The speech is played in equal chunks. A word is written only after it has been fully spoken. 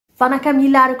Vanakkam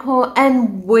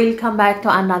and welcome back to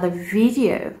another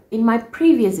video. In my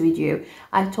previous video,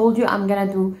 I told you I'm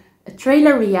gonna do a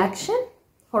trailer reaction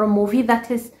for a movie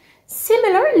that is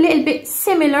similar, a little bit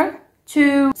similar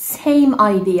to same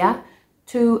idea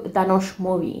to Dhanush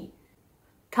movie,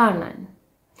 Karnan.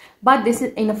 But this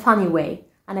is in a funny way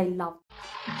and I love it.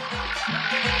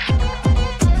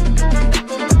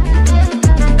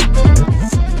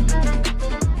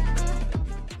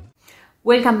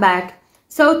 Welcome back.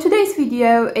 So today's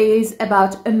video is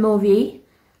about a movie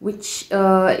which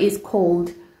is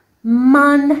called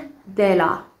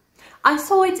Mandela. I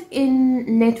saw it in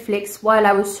Netflix while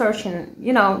I was searching,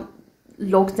 you know,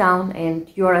 lockdown and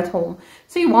you're at home,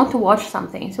 so you want to watch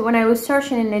something. So when I was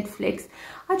searching in Netflix,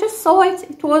 I just saw it.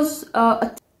 It was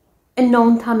a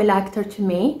known Tamil actor to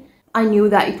me. I knew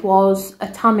that it was a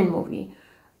Tamil movie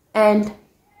and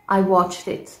I watched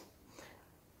it.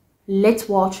 Let's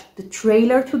watch the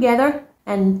trailer together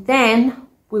and then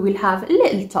we will have a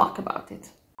little talk about it.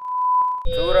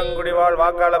 சூரங்குடிவாழ்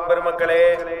வாக்காளர் பெருமக்களே,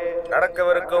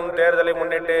 நடக்கவிருக்கும் தேர்தலை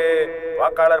முன்னிட்டு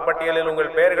வாக்காளர் பட்டியலில் உங்கள்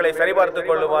பெயர்களை சரிபார்த்துக்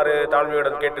கொள்ளுமாறு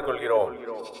தாழ்மையுடன் கேட்டுக்கொள்கிறோம்.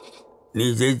 நீ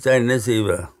ஜெயிச்சா என்ன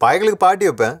செய்வ? பாய்களுக்கு பாட்டி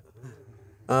வைப்பேன்.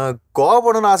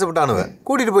 கோவப்படணும்னு ஆசைப்பட்டானுவேன்.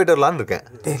 கூட்டிட்டு போயிட்டு வரலான்னு இருக்கேன்.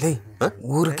 டேய்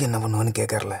ஊருக்கு என்ன பண்ணுவான்னு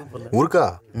கேட்கறல. ஊருக்கா?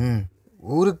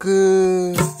 ஊருக்கு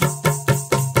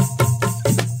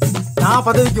நான்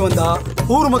பதவிக்கு வந்தா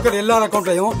ஊர் மக்கள் எல்லார்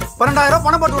அக்கௌண்ட்லயும் 12,000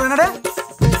 பணம் போட்டு என்னடா?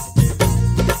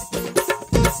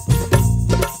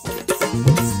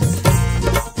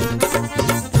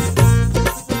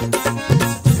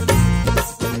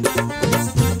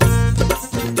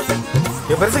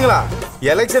 பெருசுங்களா,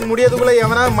 எலெக்ஷன் முடியதுக்குள்ள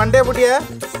எவனா மண்டே புட்டிய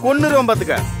கொன்னுருவோம்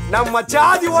பாத்துக்க. நம்ம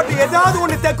சாதி ஓட்டு ஏதாவது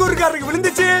ஒண்ணு தெக்கூர்காரருக்கு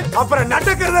விழுந்துச்சு, அப்புறம்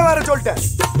நடக்கிறத வேற சொல்லிட்டேன்.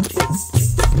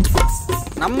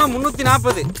 நம்ம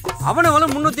 340,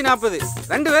 அவனவளும் 340,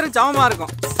 ரெண்டு பேரும் சமமா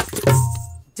இருக்கும்.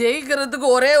 ஜெயிக்கிறதுக்கு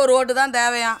ஒரே ஒரு ஓட்டு தான்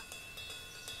தேவையா?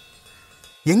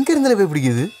 எங்க இருந்தாலும் போய்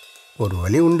பிடிக்குது. ஒரு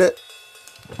வழி உண்டு.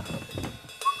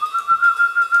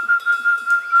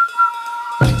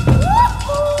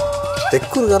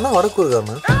 தெற்கூர்காரனா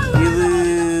வடக்கூர்காரனா? இது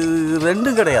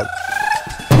ரெண்டும் கிடையாது.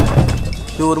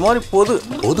 இது ஒரு மாதிரி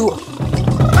பொதுவா.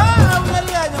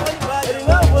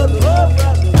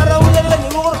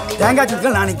 தேங்காய்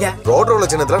சின்னத்துல நான் நிக்கேன். ரோட்ரோல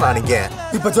சின்னத்துல நான் நிக்கேன்.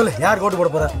 இப்ப சொல்லு, யார் ஓட்டு போட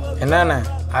போற? என்னண்ணே,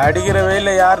 அடிக்கிற வெயில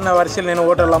யாருன்னு வரிசையில் நின்று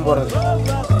ஓட்டெல்லாம் போறது?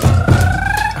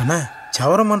 அண்ணா,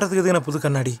 சவரம் பண்றதுக்கு எதுக்கு புது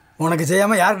கண்ணாடி? உனக்கு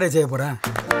செய்யாம யார்கிட்ட செய்ய போறேன்?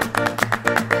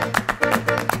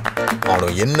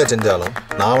 அவனும் என்ன செஞ்சாலும்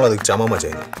நாமளும் அதுக்கு சமமா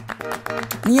செய்யணும்.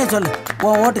 நீயே சொல்லு,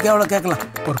 உன் ஓட்டுக்கு எவ்வளவு கேட்கலாம்?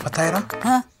 ஒரு 10,000.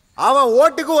 அவன்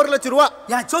ஓட்டுக்கு 1,00,000 ரூபா.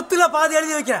 என் சொத்துல பாதி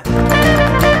எழுதி வைக்கிறேன்.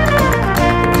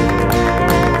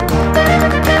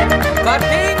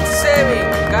 Cutting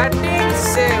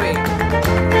saving.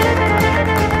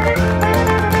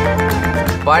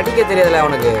 படிக்க தெரியாதுல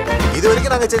அவனுக்கு. இது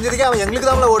வரைக்கும் நாங்க செஞ்சதுக்கே அவன் எங்களுக்கு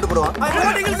தான் ஓட்டு போடுவான்.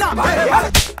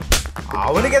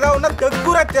 அவனுக்கு ஏதாவது ஒண்ணா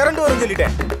தெக்கூரா திரண்டு வரும்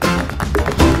சொல்லிட்டேன்.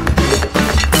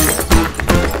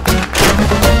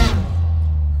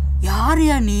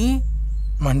 யாரியா நீ?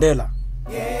 மண்டேலா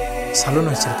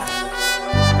சலூன் வச்சிருக்க.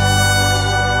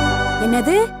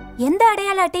 என்னது? எந்த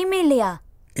அடையாள அட்டையுமே இல்லையா?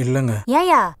 இல்லங்க.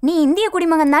 ஏயா, நீ இந்திய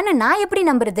குடிமகன் தானே, நான் எப்படி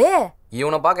நம்புறது?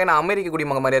 இவனை பார்க்க என்ன அமெரிக்க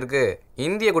குடிமகன் மாதிரி இருக்கு?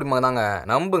 இந்திய குடிமகன் தாங்க,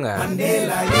 நம்புங்க.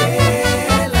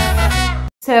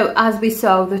 So as we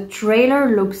saw, the trailer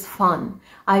looks fun.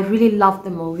 I really love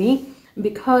the movie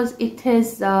because it is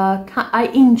I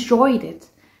enjoyed it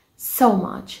so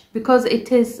much because it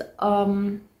is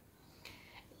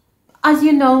as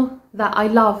you know that I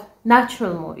love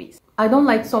natural movies. I don't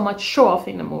like so much show off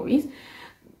in the movies.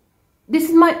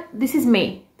 This is me.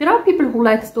 There are people who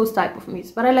like those type of movies,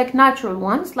 but I like natural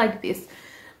ones like this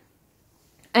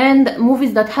and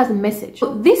movies that has a message. So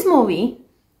this movie,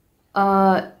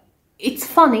 it's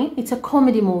funny, it's a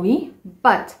comedy movie,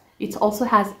 but it also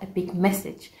has a big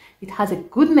message. It has a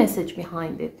good message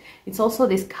behind it. It's also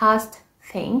this caste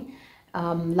thing.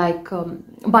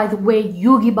 By the way,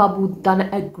 Yogi Babu done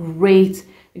a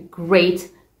great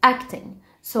acting.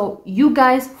 So you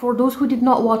guys, for those who did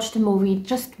not watch the movie,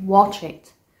 just watch it.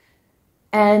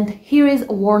 And here is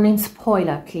a warning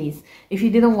spoiler, please. If you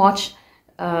didn't watch,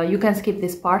 you can skip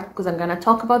this part because I'm gonna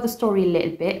talk about the story a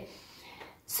little bit.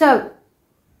 So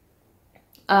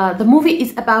the movie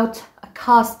is about a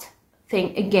caste thing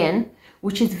again,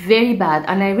 which is very bad.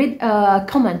 And I read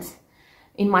comments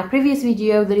in my previous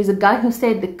video. There is a guy who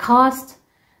said the caste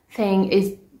thing is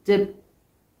the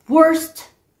worst.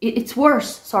 It's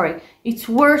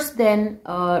worse than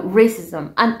racism,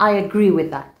 and I agree with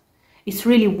that. It's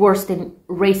really worse than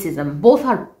racism. Both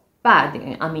are bad,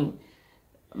 I mean,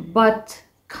 but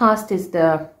caste is the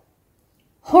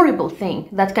horrible thing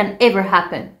that can ever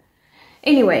happen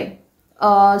Anyway,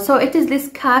 so it is this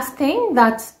caste thing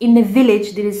that in the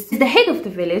village, there is the head of the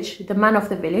village, the man of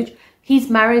the village. He's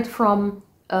married from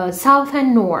south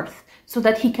and north so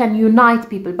that he can unite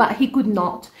people, but he could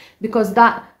not, because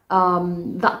that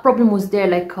problem was there.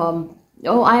 Like, oh,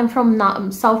 I am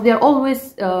from south. There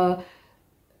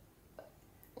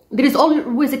is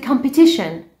always a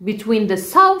competition between the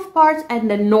south part and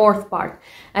the north part,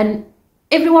 and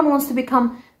everyone wants to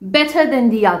become better than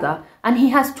the other. And he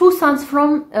has 2 sons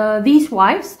from these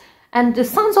wives, and the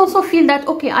sons also feel that,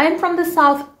 okay, I am from the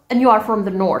south and you are from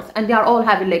the north, and they are all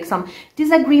having like some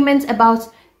disagreements about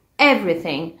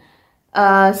everything.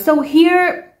 So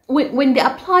here, when they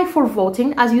apply for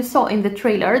voting, as you saw in the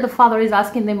trailer, the father is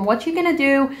asking them, what you gonna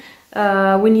do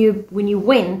when you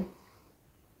win?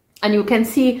 And you can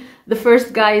see the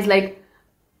first guy is like,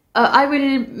 I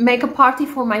will make a party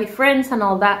for my friends and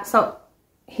all that. So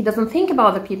he doesn't think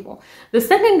about the people. The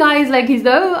second guy is like,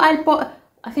 oh, I'll put,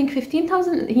 I think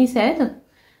 15,000, he said.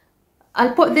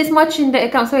 I'll put this much in the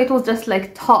account. So it was just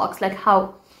like talks, like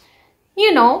how,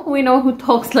 you know, we know who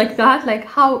talks like that, like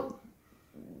how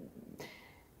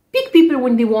big people,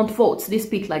 when they want votes, they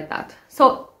speak like that.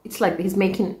 So it's like he's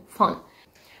making fun.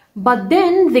 But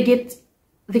then they get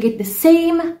the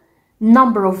same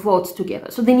number of votes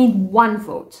together. So they need 1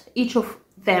 vote. Each of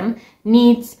them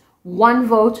needs 1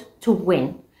 vote to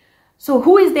win. So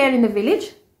who is there in the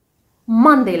village?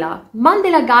 Mandela.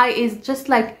 Mandela guy is just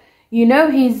like, you know,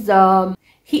 he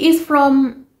is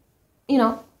from, you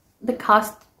know, the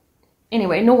caste.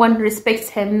 Anyway, no one respects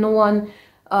him. No one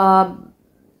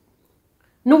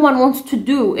wants to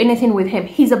do anything with him.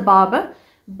 He's a barber,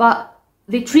 but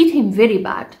they treat him very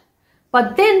bad.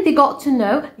 But then they got to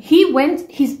know he went,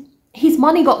 his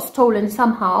money got stolen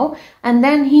somehow, and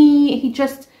then he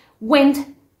just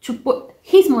went to put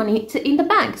his money in the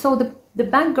bank. So the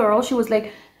bank girl, she was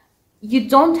like, you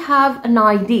don't have an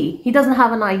ID. He doesn't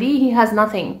have an ID. He has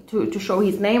nothing to show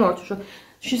his name or to show.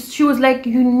 She was like,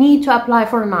 you need to apply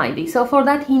for an ID. So for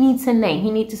that, he needs a name.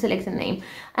 He needs to select a name.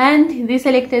 And they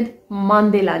selected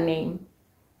Mandela name.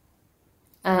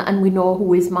 And we know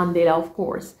who is Mandela, of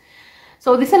course.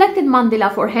 So they selected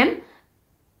Mandela for him.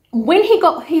 When he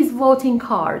got his voting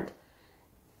card,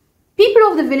 people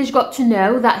of the village got to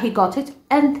know that he got it.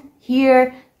 And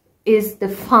here is the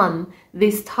fun.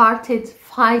 They started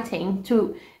fighting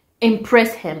to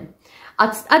impress him.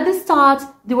 At the start,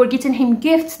 they were getting him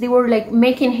gifts. They were like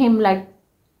making him like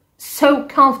so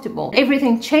comfortable.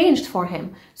 Everything changed for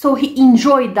him. So he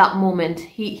enjoyed that moment.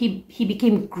 He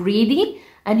became greedy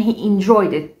and he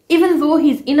enjoyed it. Even though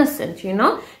he's innocent, you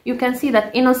know, you can see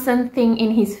that innocent thing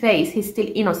in his face. He's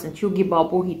still innocent. Yogi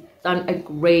Babu, he done a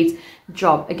great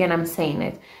job. Again, I'm saying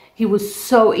it. He was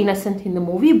so innocent in the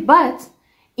movie, but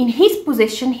in his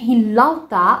position, he loved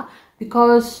that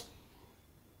because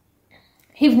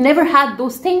he's never had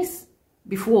those things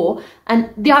before,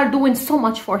 and they are doing so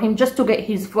much for him just to get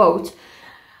his vote.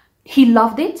 He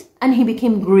loved it, and he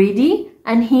became greedy,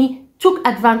 and he took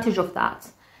advantage of that.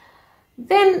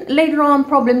 Then later on,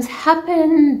 problems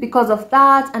happen because of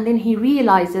that, and then he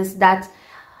realizes that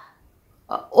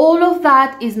all of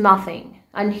that is nothing,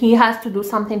 and he has to do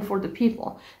something for the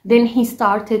people. Then he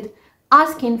started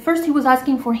asking, first he was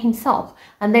asking for himself,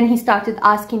 and then he started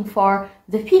asking for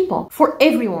the people, for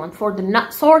everyone, for the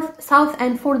south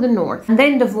and for the north. And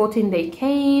then the voting day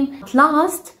came. At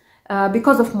last,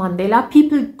 because of Mandela,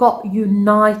 people got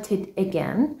united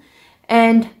again,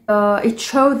 and it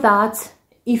showed that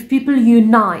if people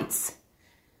unite,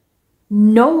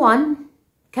 no one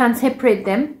can separate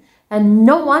them and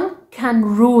no one can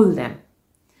rule them.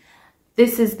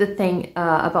 This is the thing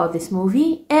about this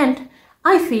movie. And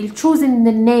I feel choosing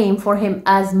the name for him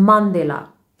as Mandela,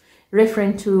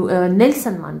 referring to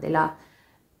Nelson Mandela,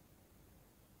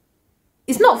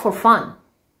 is not for fun.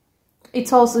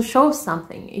 It also shows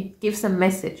something. It gives a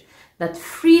message that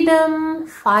freedom,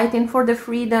 fighting for the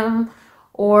freedom,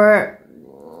 or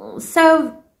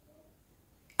so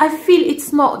I feel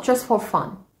it's not just for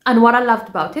fun. And what I loved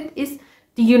about it is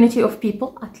the unity of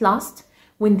people at last.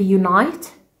 When they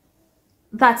unite,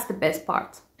 that's the best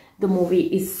part. The movie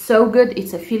is so good.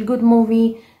 It's a feel-good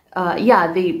movie.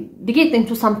 Yeah, they get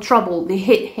into some trouble. They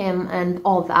hit him and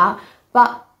all that.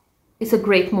 But it's a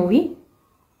great movie.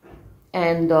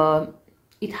 And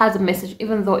it has a message.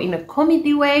 Even though in a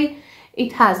comedy way,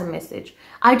 it has a message.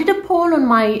 I did a poll on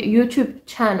my YouTube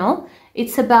channel.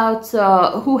 It's about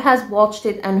who has watched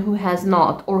it and who has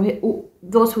not. Or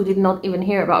those who did not even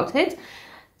hear about it.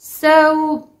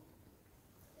 So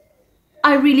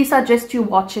I really suggest you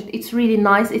watch it. It's really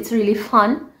nice. It's really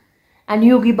fun. And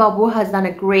Yogi Babu has done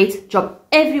a great job.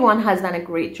 Everyone has done a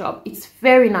great job. It's a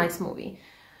very nice movie.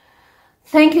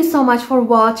 Thank you so much for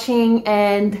watching,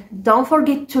 and don't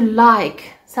forget to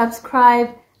like,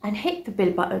 subscribe and hit the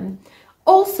bell button.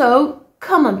 Also,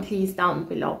 comment please down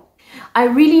below. I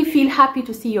really feel happy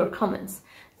to see your comments.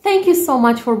 Thank you so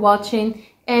much for watching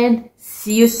and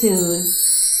see you soon.